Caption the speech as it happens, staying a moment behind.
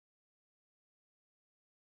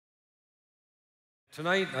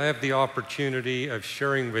Tonight, I have the opportunity of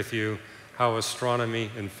sharing with you how astronomy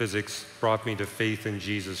and physics brought me to faith in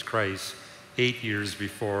Jesus Christ 8 years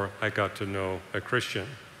before I got to know a Christian.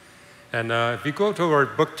 And if you go to our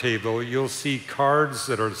book table, you'll see cards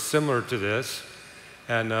that are similar to this.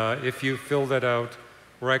 And if you fill that out,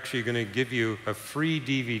 we're actually going to give you a free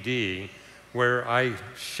DVD where I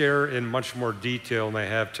share in much more detail than I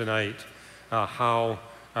have tonight how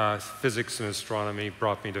physics and astronomy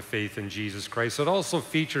brought me to faith in Jesus Christ. It also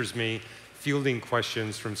features me fielding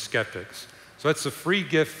questions from skeptics. So that's a free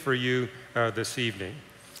gift for you this evening.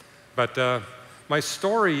 But my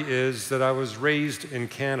story is that I was raised in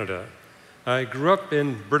Canada. I grew up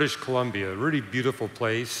in British Columbia, a really beautiful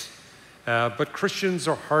place, but Christians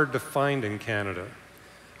are hard to find in Canada.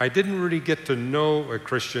 I didn't really get to know a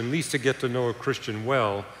Christian, at least to get to know a Christian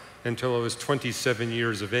well, until I was 27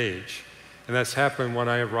 years of age. And that's happened when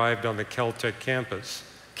I arrived on the Caltech campus.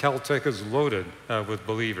 Caltech is loaded with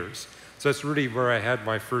believers. So that's really where I had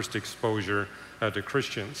my first exposure to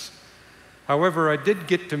Christians. However, I did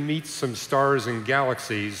get to meet some stars and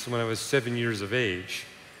galaxies when I was 7 years of age.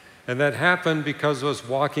 And that happened because I was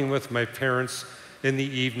walking with my parents in the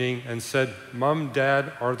evening and said, "Mom,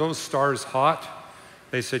 Dad, are those stars hot?"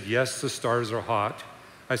 They said, "Yes, the stars are hot."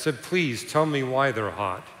 I said, "Please tell me why they're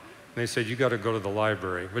hot." And they said, "You got to go to the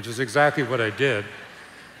library," which is exactly what I did.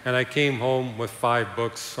 And I came home with 5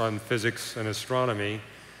 books on physics and astronomy,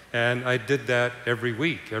 and I did that every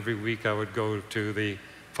week. Every week I would go to the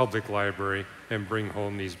public library and bring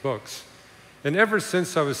home these books. And ever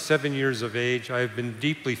since I was 7 years of age, I have been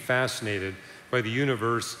deeply fascinated by the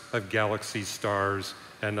universe of galaxies, stars,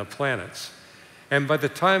 and the planets. And by the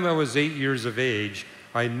time I was 8 years of age,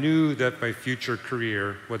 I knew that my future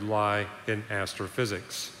career would lie in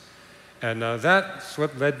astrophysics. And that's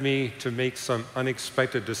what led me to make some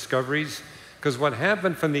unexpected discoveries, because what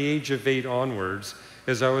happened from the age of 8 onwards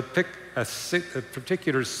is I would pick a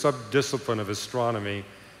particular subdiscipline of astronomy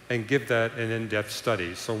and give that an in-depth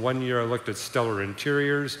study. So one year I looked at stellar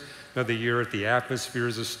interiors, another year at the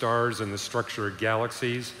atmospheres of stars and the structure of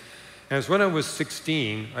galaxies. And as when I was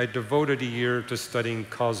 16, I devoted a year to studying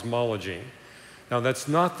cosmology. Now that's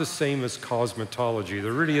not the same as cosmetology.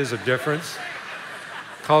 There really is a difference.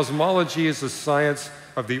 Cosmology is the science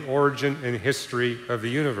of the origin and history of the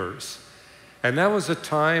universe. And that was a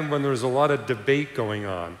time when there was a lot of debate going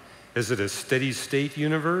on. Is it a steady state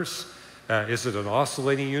universe? Is it an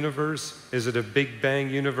oscillating universe? Is it a Big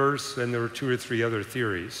Bang universe? And there were 2 or 3 other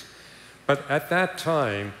theories. But at that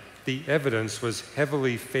time, the evidence was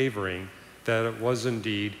heavily favoring that it was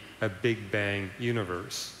indeed a Big Bang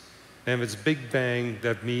universe. And if it's Big Bang,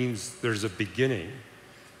 that means there's a beginning.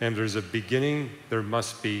 And if there's a beginning, there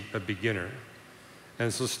must be a beginner.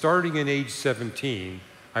 And so starting in age 17,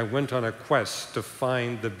 I went on a quest to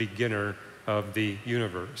find the beginner of the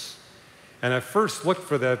universe. And I first looked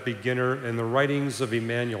for that beginner in the writings of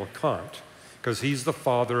Immanuel Kant, because he's the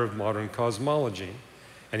father of modern cosmology.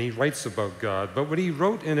 And he writes about God. But what he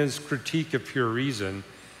wrote in his Critique of Pure Reason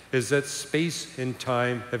is that space and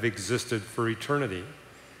time have existed for eternity.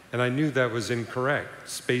 And I knew that was incorrect.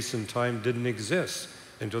 Space and time didn't exist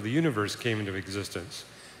until the universe came into existence.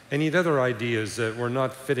 And he had other ideas that were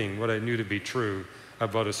not fitting what I knew to be true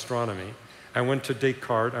about astronomy. I went to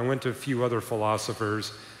Descartes, I went to a few other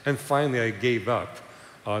philosophers, and finally I gave up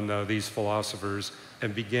on these philosophers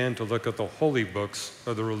and began to look at the holy books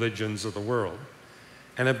of the religions of the world.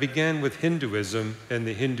 And I began with Hinduism and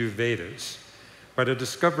the Hindu Vedas. But I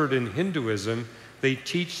discovered in Hinduism, they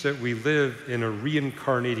teach that we live in a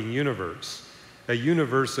reincarnating universe, a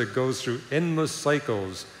universe that goes through endless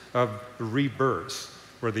cycles of rebirths,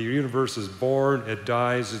 where the universe is born, it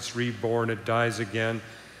dies, it's reborn, it dies again,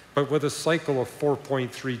 but with a cycle of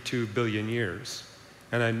 4.32 billion years.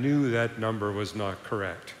 And I knew that number was not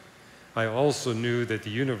correct. I also knew that the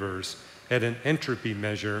universe had an entropy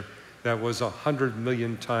measure that was 100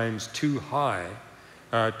 million times too high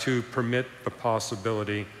to permit the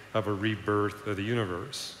possibility of a rebirth of the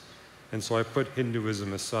universe. And so I put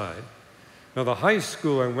Hinduism aside. Now, the high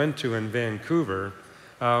school I went to in Vancouver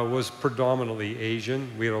was predominantly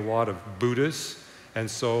Asian. We had a lot of Buddhists,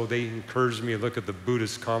 and so they encouraged me to look at the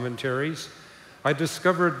Buddhist commentaries. I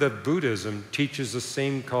discovered that Buddhism teaches the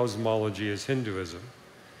same cosmology as Hinduism.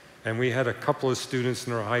 And we had a couple of students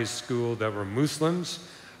in our high school that were Muslims.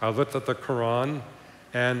 I looked at the Quran,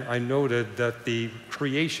 and I noted that the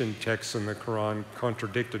creation texts in the Quran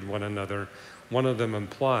contradicted one another. One of them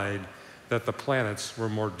implied that the planets were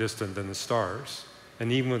more distant than the stars.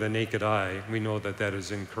 And even with the naked eye, we know that that is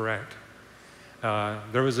incorrect.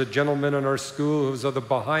 There was a gentleman in our school who was of the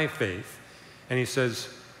Baha'i faith, and he says,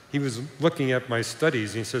 he was looking at my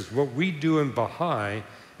studies, and he says, what we do in Baha'i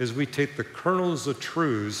is we take the kernels of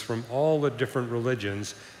truths from all the different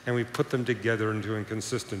religions and we put them together into a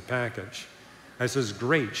consistent package. I says,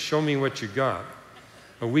 great, show me what you got.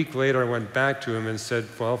 A week later, I went back to him and said,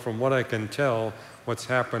 well, from what I can tell, what's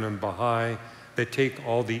happened in Baha'i, they take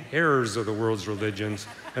all the errors of the world's religions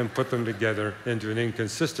and put them together into an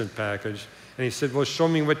inconsistent package. And he said, well, show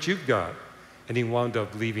me what you've got. And he wound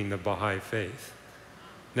up leaving the Baha'i faith.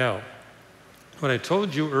 Now, when I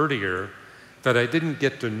told you earlier that I didn't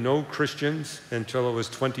get to know Christians until I was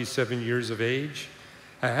 27 years of age,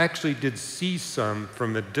 I actually did see some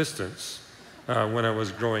from a distance when I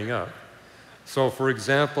was growing up. So, for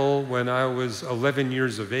example, when I was 11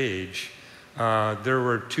 years of age, there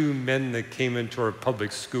were two men that came into our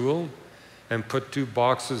public school and put 2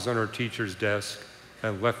 boxes on our teacher's desk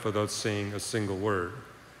and left without saying a single word.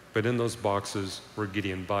 But in those boxes were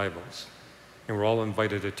Gideon Bibles. And we're all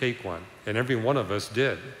invited to take one. And every one of us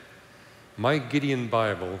did. My Gideon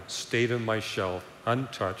Bible stayed on my shelf,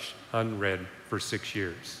 untouched, unread, for 6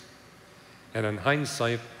 years. And in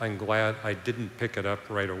hindsight, I'm glad I didn't pick it up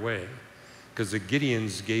right away, because the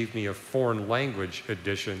Gideons gave me a foreign language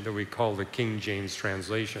edition that we call the King James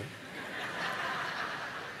translation.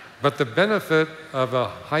 But the benefit of a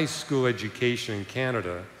high school education in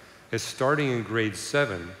Canada is starting in grade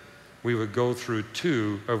 7, we would go through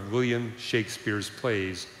 2 of William Shakespeare's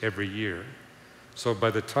plays every year. So by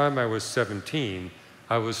the time I was 17,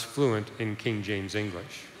 I was fluent in King James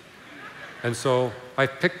English. And so I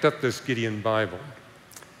picked up this Gideon Bible.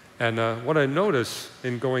 And what I noticed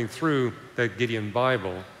in going through that Gideon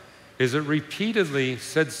Bible is it repeatedly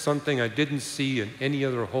said something I didn't see in any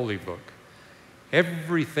other holy book.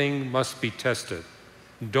 Everything must be tested.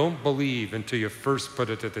 Don't believe until you first put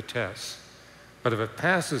it to the test. But if it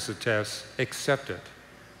passes the test, accept it.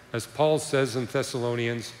 As Paul says in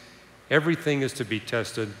Thessalonians, everything is to be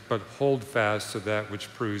tested, but hold fast to that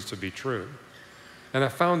which proves to be true. And I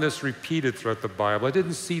found this repeated throughout the Bible. I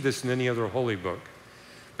didn't see this in any other holy book.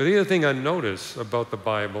 But the other thing I noticed about the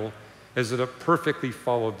Bible is that it perfectly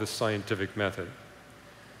followed the scientific method.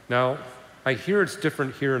 Now, I hear it's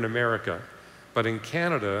different here in America, but in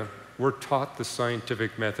Canada, we're taught the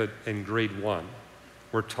scientific method in grade 1.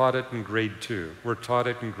 We're taught it in grade 2. We're taught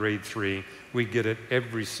it in grade 3. We get it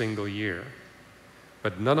every single year.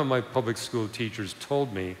 But none of my public school teachers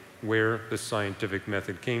told me where the scientific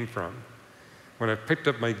method came from. When I picked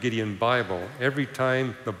up my Gideon Bible, every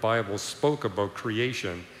time the Bible spoke about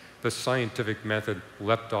creation, the scientific method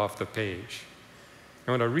leapt off the page.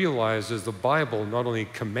 And what I realized is the Bible not only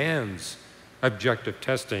commands objective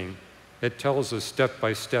testing, it tells us step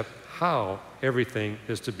by step how everything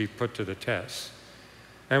is to be put to the test.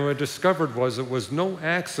 And what I discovered was it was no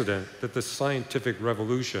accident that the scientific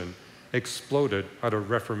revolution exploded out of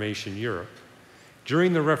Reformation Europe.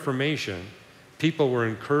 During the Reformation, people were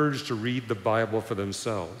encouraged to read the Bible for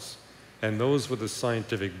themselves. And those with a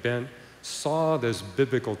scientific bent saw this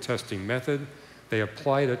biblical testing method, they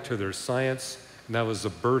applied it to their science, and that was the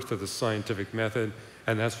birth of the scientific method,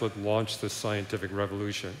 and that's what launched the scientific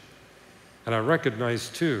revolution. And I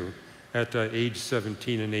recognized too, at age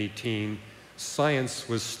 17 and 18, science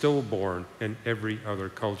was stillborn in every other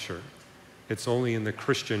culture. It's only in the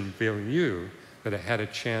Christian milieu that it had a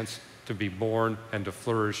chance to be born and to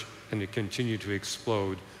flourish and to continue to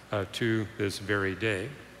explode to this very day.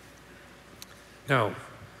 Now,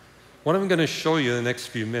 what I'm going to show you in the next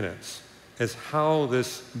few minutes is how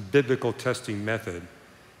this biblical testing method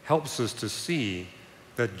helps us to see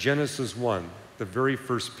that Genesis 1, the very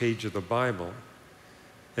first page of the Bible,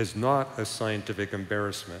 is not a scientific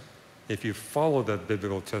embarrassment. If you follow that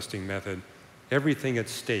biblical testing method, everything it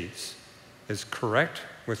states is correct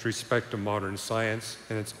with respect to modern science,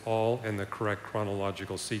 and it's all in the correct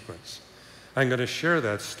chronological sequence. I'm going to share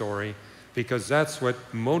that story because that's what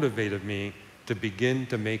motivated me to begin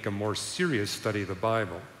to make a more serious study of the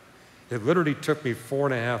Bible. It literally took me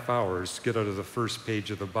 4.5 hours to get out of the first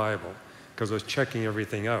page of the Bible because I was checking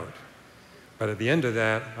everything out. But at the end of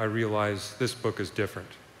that, I realized this book is different.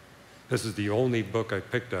 This is the only book I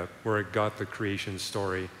picked up where it got the creation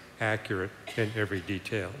story accurate in every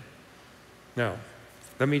detail. Now,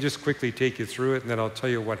 let me just quickly take you through it, and then I'll tell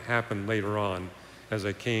you what happened later on as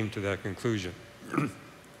I came to that conclusion.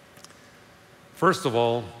 First of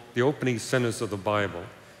all, the opening sentence of the Bible.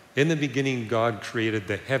 In the beginning, God created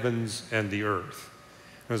the heavens and the earth.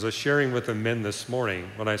 And as I was sharing with the men this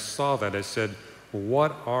morning, when I saw that, I said,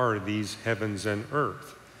 what are these heavens and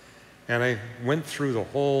earth? And I went through the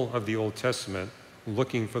whole of the Old Testament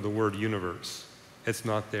looking for the word universe. It's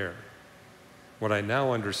not there. What I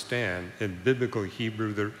now understand, in biblical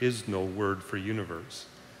Hebrew, there is no word for universe.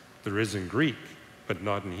 There is in Greek, but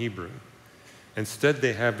not in Hebrew. Instead,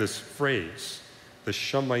 they have this phrase, the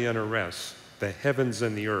shamayaneres, the heavens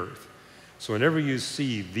and the earth. So whenever you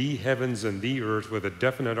see the heavens and the earth with a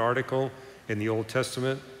definite article in the Old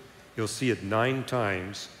Testament, you'll see it 9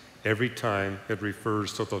 times every time it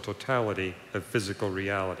refers to the totality of physical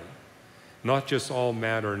reality. Not just all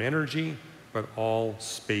matter and energy, but all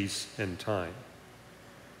space and time.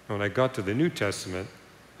 And when I got to the New Testament,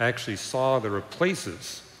 I actually saw there were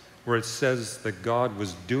places where it says that God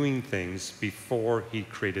was doing things before he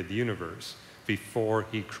created the universe, before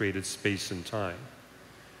he created space and time.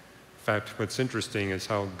 In fact, what's interesting is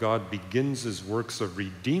how God begins his works of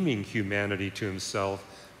redeeming humanity to himself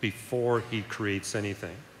before he creates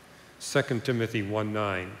anything. 2 Timothy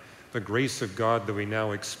 1:9, the grace of God that we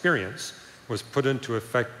now experience was put into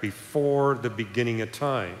effect before the beginning of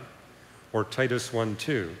time. Or Titus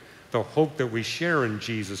 1:2, the hope that we share in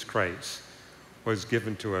Jesus Christ was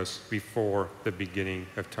given to us before the beginning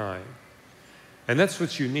of time. And that's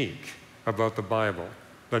what's unique about the Bible.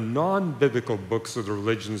 The non-biblical books of the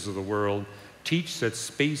religions of the world teach that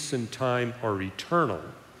space and time are eternal,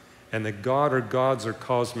 and that God or gods or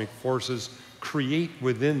cosmic forces create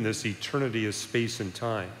within this eternity of space and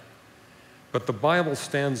time. But the Bible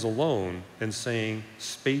stands alone in saying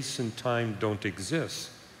space and time don't exist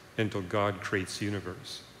until God creates the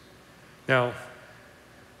universe. Now,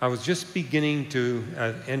 I was just beginning to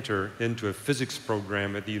enter into a physics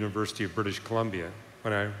program at the University of British Columbia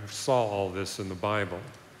when I saw all this in the Bible.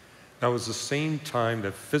 That was the same time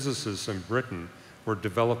that physicists in Britain were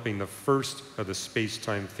developing the first of the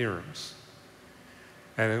space-time theorems.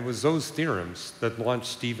 And it was those theorems that launched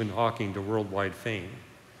Stephen Hawking to worldwide fame.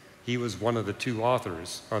 He was one of the 2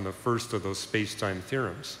 authors on the first of those space-time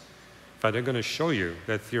theorems. In fact, I'm going to show you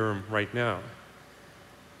that theorem right now.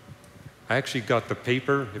 I actually got the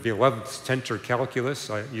paper. If you love tensor calculus,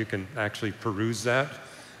 you can actually peruse that.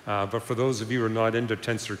 But for those of you who are not into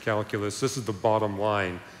tensor calculus, this is the bottom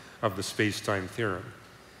line of the space-time theorem.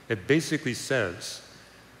 It basically says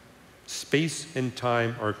space and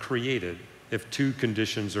time are created if 2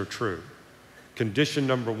 conditions are true. Condition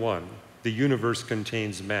number 1, the universe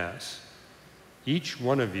contains mass. Each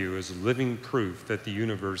one of you is living proof that the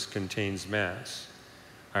universe contains mass.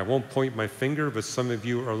 I won't point my finger, but some of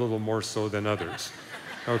you are a little more so than others.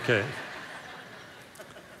 Okay.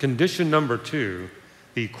 Condition number 2,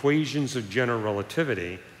 the equations of general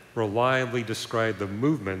relativity reliably describe the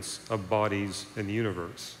movements of bodies in the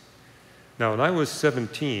universe. Now, when I was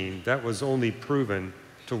 17, that was only proven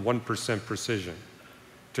to 1% precision.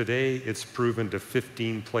 Today, it's proven to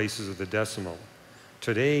 15 places of the decimal.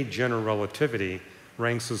 Today, general relativity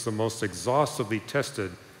ranks as the most exhaustively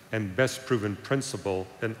tested and best proven principle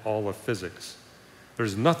in all of physics.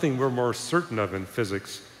 There's nothing we're more certain of in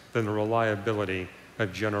physics than the reliability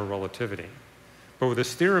of general relativity. But what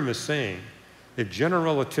this theorem is saying, if general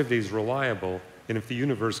relativity is reliable and if the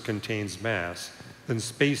universe contains mass, then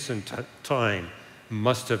space and time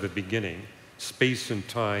must have a beginning. Space and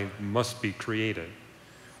time must be created,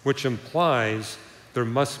 which implies there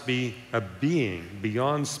must be a being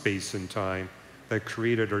beyond space and time that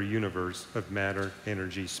created our universe of matter,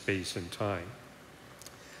 energy, space, and time.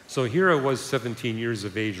 So here I was 17 years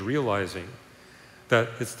of age realizing that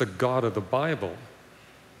it's the God of the Bible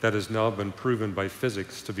that has now been proven by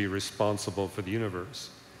physics to be responsible for the universe.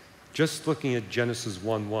 Just looking at Genesis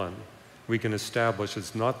 1:1, we can establish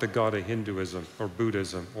it's not the God of Hinduism or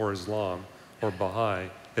Buddhism or Islam or Baha'i,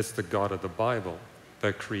 it's the God of the Bible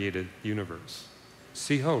that created the universe.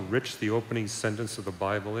 See how rich the opening sentence of the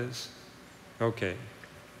Bible is? Okay,